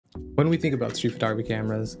When we think about street photography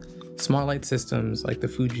cameras, small light systems like the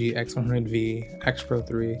Fuji X100V, X Pro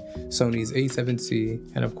 3, Sony's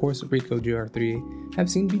A7C, and of course Ricoh GR3 have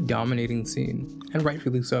seemed to be dominating the scene, and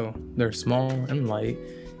rightfully so. They're small and light,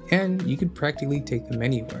 and you could practically take them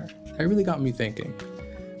anywhere. That really got me thinking.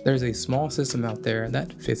 There's a small system out there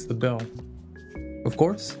that fits the bill. Of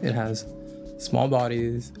course, it has small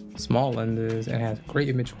bodies, small lenses, and has great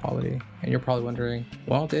image quality. And you're probably wondering,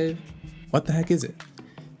 well Dave, what the heck is it?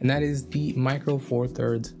 And that is the Micro Four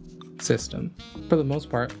Thirds system. For the most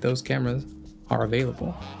part, those cameras are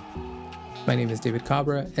available. My name is David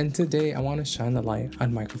Cabra, and today I want to shine the light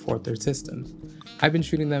on Micro Four Thirds systems. I've been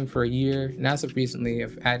shooting them for a year, and as of recently,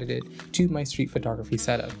 I've added it to my street photography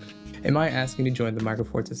setup. Am I asking to join the Micro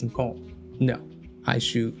Four System cult? No. I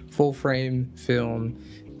shoot full frame, film,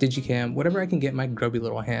 digicam, whatever I can get my grubby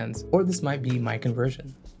little hands, or this might be my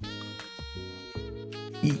conversion.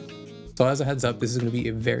 So as a heads up, this is going to be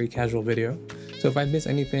a very casual video. So if I miss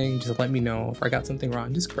anything, just let me know. If I got something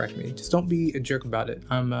wrong, just correct me. Just don't be a jerk about it.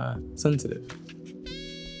 I'm sensitive.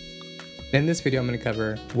 In this video, I'm going to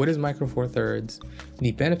cover what is Micro Four Thirds,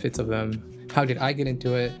 the benefits of them, how did I get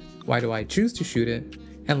into it, why do I choose to shoot it,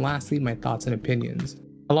 and lastly, my thoughts and opinions.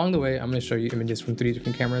 Along the way, I'm going to show you images from 3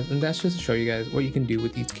 different cameras, and that's just to show you guys what you can do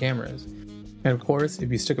with these cameras. And of course,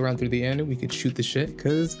 if you stick around through the end, we could shoot the shit,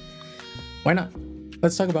 because why not?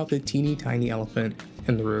 Let's talk about the teeny tiny elephant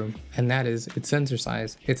in the room, and that is its sensor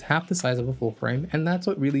size. It's half the size of a full frame, and that's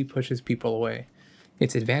what really pushes people away.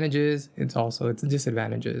 Its advantages, it's also its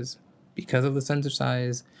disadvantages. Because of the sensor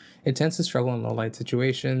size, it tends to struggle in low light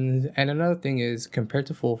situations, and another thing is, compared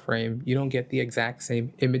to full frame, you don't get the exact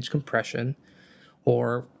same image compression,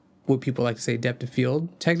 or what people like to say depth of field.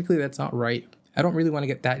 Technically that's not right. I don't really want to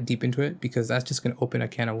get that deep into it because that's just going to open a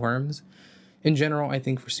can of worms. In general, I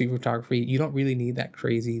think for street photography, you don't really need that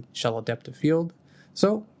crazy shallow depth of field,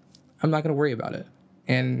 so I'm not going to worry about it.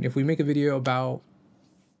 And if we make a video about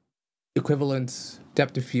equivalence,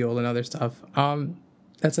 depth of field, and other stuff,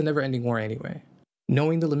 that's a never-ending war anyway.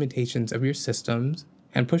 Knowing the limitations of your systems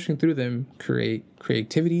and pushing through them create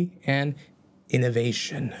creativity and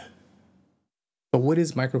innovation. But what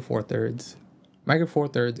is Micro Four Thirds? Micro Four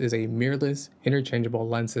Thirds is a mirrorless, interchangeable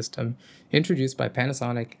lens system introduced by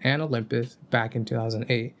Panasonic and Olympus back in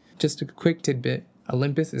 2008. Just a quick tidbit,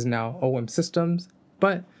 Olympus is now OM Systems,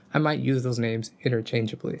 but I might use those names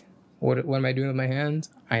interchangeably. What am I doing with my hands?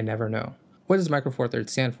 I never know. What does Micro Four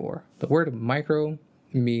Thirds stand for? The word micro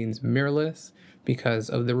means mirrorless because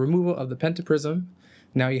of the removal of the pentaprism.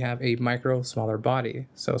 Now you have a micro, smaller body.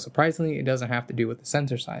 So surprisingly, it doesn't have to do with the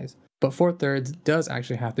sensor size. But 4/3 does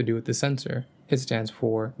actually have to do with the sensor. It stands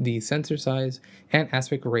for the sensor size and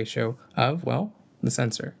aspect ratio of, well, the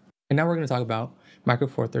sensor. And now we're going to talk about Micro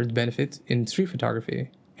Four Thirds benefits in street photography.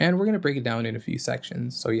 And we're going to break it down in a few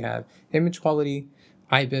sections. So you have image quality,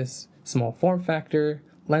 IBIS, small form factor,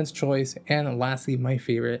 lens choice, and lastly, my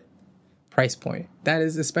favorite, price point. That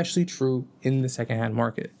is especially true in the secondhand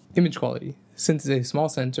market. Image quality. Since it's a small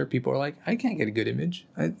sensor, people are like, I can't get a good image.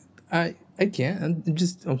 I can't.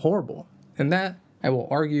 I'm horrible. And that I will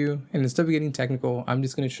argue. And instead of getting technical, I'm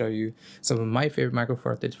just going to show you some of my favorite Micro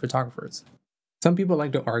Four Thirds photographers. Some people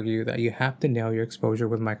like to argue that you have to nail your exposure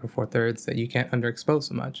with Micro Four Thirds, that you can't underexpose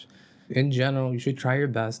so much. In general, you should try your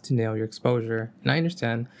best to nail your exposure. And I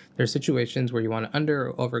understand there are situations where you want to under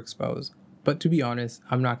or overexpose. But to be honest,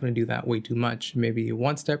 I'm not going to do that way too much. Maybe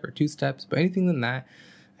 1 step or 2 steps, but anything than that,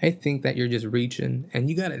 I think that you're just reaching and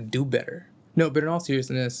you got to do better. No, but in all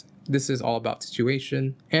seriousness, this is all about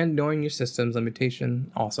situation, and knowing your system's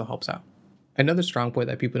limitation also helps out. Another strong point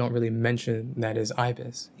that people don't really mention, that is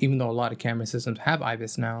IBIS. Even though a lot of camera systems have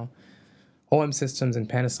IBIS now, OM systems and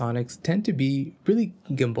Panasonics tend to be really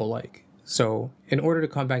gimbal-like. So in order to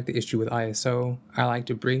combat the issue with ISO, I like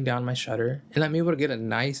to bring down my shutter and I'm able to get a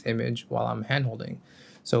nice image while I'm handholding.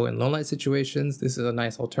 So in low light situations, this is a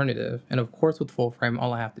nice alternative. And of course with full frame,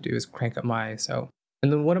 all I have to do is crank up my ISO.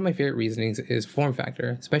 And then one of my favorite reasonings is form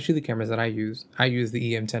factor, especially the cameras that I use. I use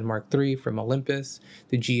the EM10 Mark III from Olympus,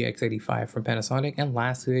 the GX85 from Panasonic, and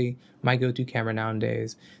lastly, my go-to camera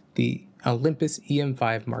nowadays, the Olympus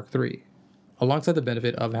EM5 Mark III. Alongside the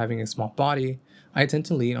benefit of having a small body, I tend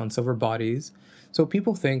to lean on silver bodies, so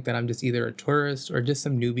people think that I'm just either a tourist or just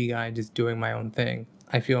some newbie guy just doing my own thing.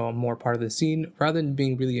 I feel I'm more part of the scene rather than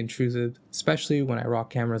being really intrusive, especially when I rock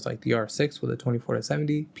cameras like the R6 with a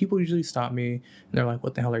 24-70. People usually stop me and they're like,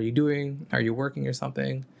 what the hell are you doing? Are you working or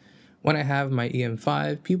something? When I have my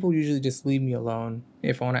EM5, people usually just leave me alone.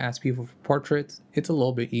 If I want to ask people for portraits, it's a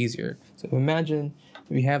little bit easier. So imagine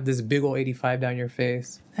if you have this big old 85 down your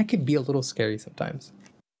face, that could be a little scary sometimes.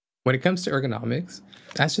 When it comes to ergonomics,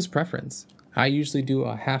 that's just preference. I usually do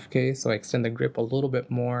a half K, so I extend the grip a little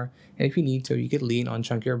bit more. And if you need to, you could lean on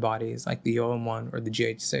chunkier bodies like the OM1 or the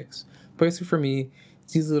GH6. But basically for me,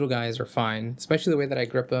 these little guys are fine, especially the way that I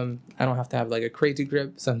grip them. I don't have to have like a crazy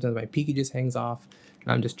grip. Sometimes my pinky just hangs off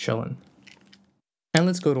and I'm just chilling. And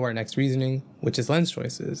let's go to our next reasoning, which is lens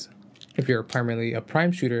choices. If you're primarily a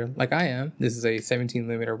prime shooter like I am, this is a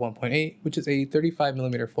 17mm 1.8, which is a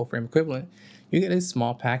 35mm full frame equivalent. You get a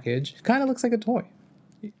small package, kind of looks like a toy.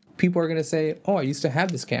 People are gonna say, "Oh, I used to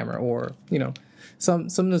have this camera," or you know, some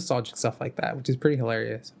nostalgic stuff like that, which is pretty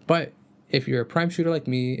hilarious. But if you're a prime shooter like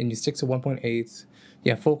me and you stick to 1.8s,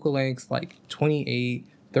 you have focal lengths like 28,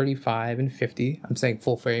 35, and 50. I'm saying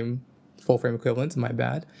full frame equivalents, my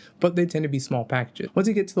bad, but they tend to be small packages. Once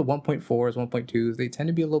you get to the 1.4s, 1.2s, they tend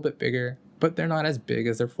to be a little bit bigger, but they're not as big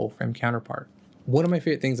as their full frame counterpart. One of my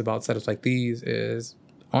favorite things about setups like these is,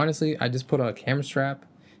 honestly, I just put a camera strap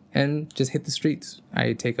and just hit the streets.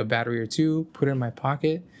 I take a battery or two, put it in my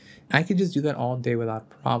pocket. I could just do that all day without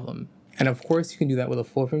a problem. And of course, you can do that with a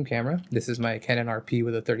full frame camera. This is my Canon RP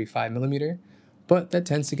with a 35mm. But that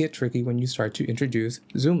tends to get tricky when you start to introduce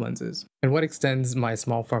zoom lenses. And what extends my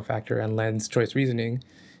small form factor and lens choice reasoning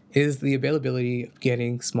is the availability of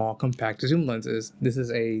getting small compact zoom lenses. This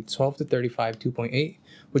is a 12 to 35 2.8,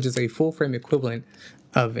 which is a full frame equivalent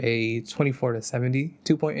of a 24 to 70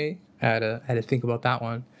 2.8. I had to think about that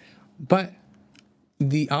one. But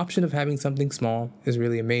the option of having something small is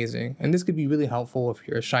really amazing. And this could be really helpful if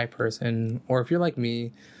you're a shy person, or if you're like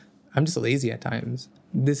me, I'm just lazy at times.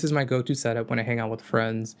 This is my go-to setup when I hang out with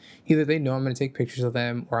friends. Either they know I'm going to take pictures of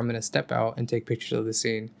them, or I'm going to step out and take pictures of the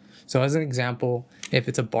scene. So as an example, if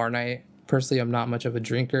it's a bar night, personally I'm not much of a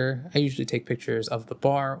drinker. I usually take pictures of the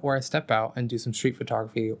bar, or I step out and do some street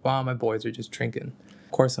photography while my boys are just drinking.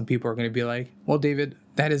 Of course, some people are going to be like, well, David,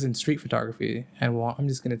 that isn't street photography. And well, I'm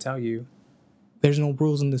just going to tell you, there's no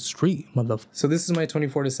rules in the street, motherfucker. So this is my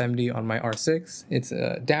 24 to 70 on my R6. It's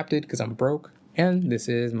adapted because I'm broke. And this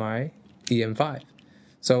is my EM5.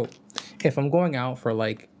 So if I'm going out for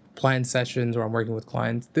like planned sessions or I'm working with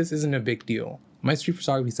clients, this isn't a big deal. My street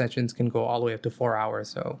photography sessions can go all the way up to 4 hours,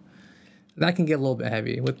 so that can get a little bit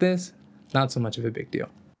heavy. With this, not so much of a big deal.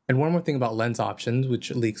 And one more thing about lens options,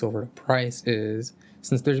 which leaks over to price, is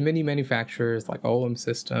since there's many manufacturers like OM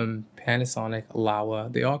System, Panasonic,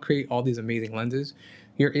 Laowa, they all create all these amazing lenses,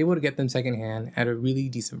 you're able to get them secondhand at a really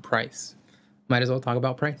decent price. Might as well talk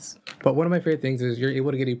about price. But one of my favorite things is you're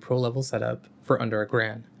able to get a pro level setup for under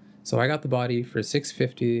 $1,000. So I got the body for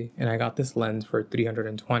 $650 and I got this lens for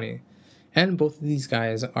 $320. And both of these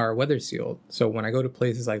guys are weather sealed. So when I go to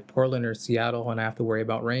places like Portland or Seattle and I have to worry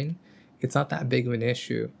about rain, it's not that big of an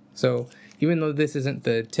issue. So even though this isn't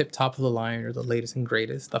the tip top of the line or the latest and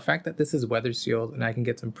greatest, the fact that this is weather sealed and I can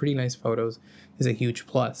get some pretty nice photos is a huge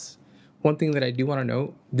plus. One thing that I do want to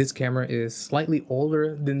note, this camera is slightly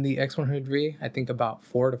older than the X100V, I think about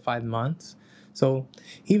 4 to 5 months. So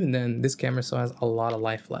even then, this camera still has a lot of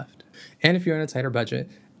life left. And if you're on a tighter budget,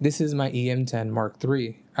 this is my EM10 Mark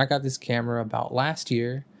III. I got this camera about last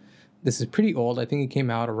year. This is pretty old. I think it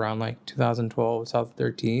came out around like 2012,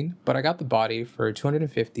 2013, but I got the body for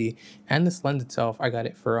 $250 and this lens itself, I got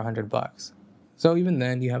it for $100. So even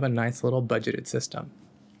then, you have a nice little budgeted system.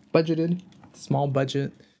 Budgeted, small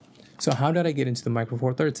budget. So how did I get into the Micro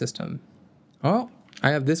Four Thirds system? Well, I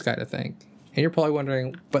have this guy to thank. And you're probably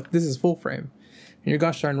wondering, but this is full frame. And you're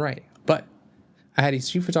gosh darn right. But I had a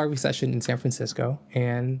street photography session in San Francisco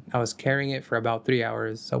and I was carrying it for about 3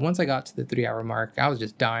 hours. So once I got to the 3-hour mark, I was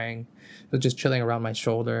just dying. It was just chilling around my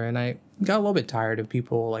shoulder and I got a little bit tired of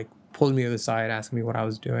people like pulling me to the side, asking me what I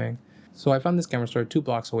was doing. So I found this camera store 2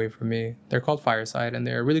 blocks away from me. They're called Fireside and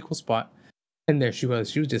they're a really cool spot. And there she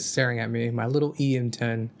was just staring at me, my little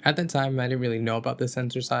EM10. At that time, I didn't really know about the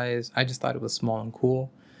sensor size. I just thought it was small and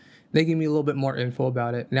cool. They gave me a little bit more info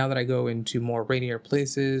about it. Now that I go into more rainier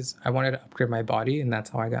places, I wanted to upgrade my body, and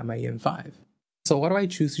that's how I got my EM5. So why do I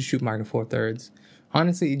choose to shoot Micro Four Thirds?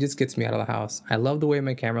 Honestly, it just gets me out of the house. I love the way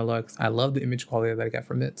my camera looks. I love the image quality that I get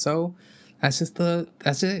from it. So that's just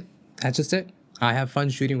it. I have fun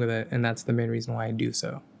shooting with it, and that's the main reason why I do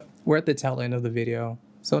so. We're at the tail end of the video.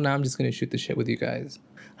 So now I'm just going to shoot the shit with you guys.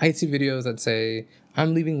 I see videos that say,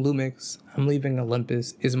 I'm leaving Lumix, I'm leaving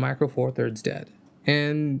Olympus, is Micro Four Thirds dead?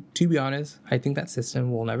 And to be honest, I think that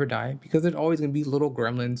system will never die because there's always going to be little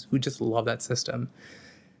gremlins who just love that system.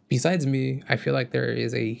 Besides me, I feel like there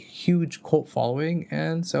is a huge cult following,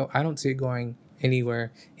 and so I don't see it going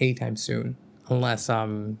anywhere anytime soon, unless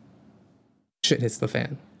shit hits the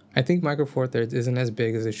fan. I think Micro Four Thirds isn't as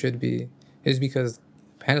big as it should be, is because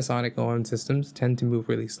Panasonic OM systems tend to move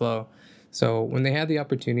really slow. So when they had the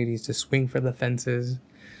opportunities to swing for the fences,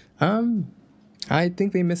 I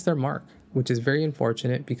think they missed their mark. which is very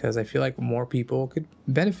unfortunate because I feel like more people could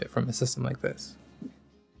benefit from a system like this.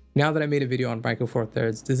 Now that I made a video on Micro Four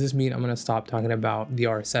Thirds, does this mean I'm going to stop talking about the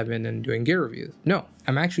R7 and doing gear reviews? No,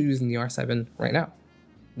 I'm actually using the R7 right now.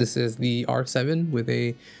 This is the R7 with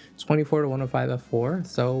a 24 to 105 f4,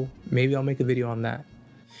 so maybe I'll make a video on that.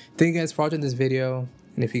 Thank you guys for watching this video,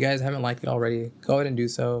 and if you guys haven't liked it already, go ahead and do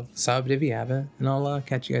so. Sub if you haven't, and I'll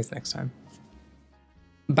catch you guys next time.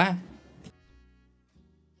 Bye!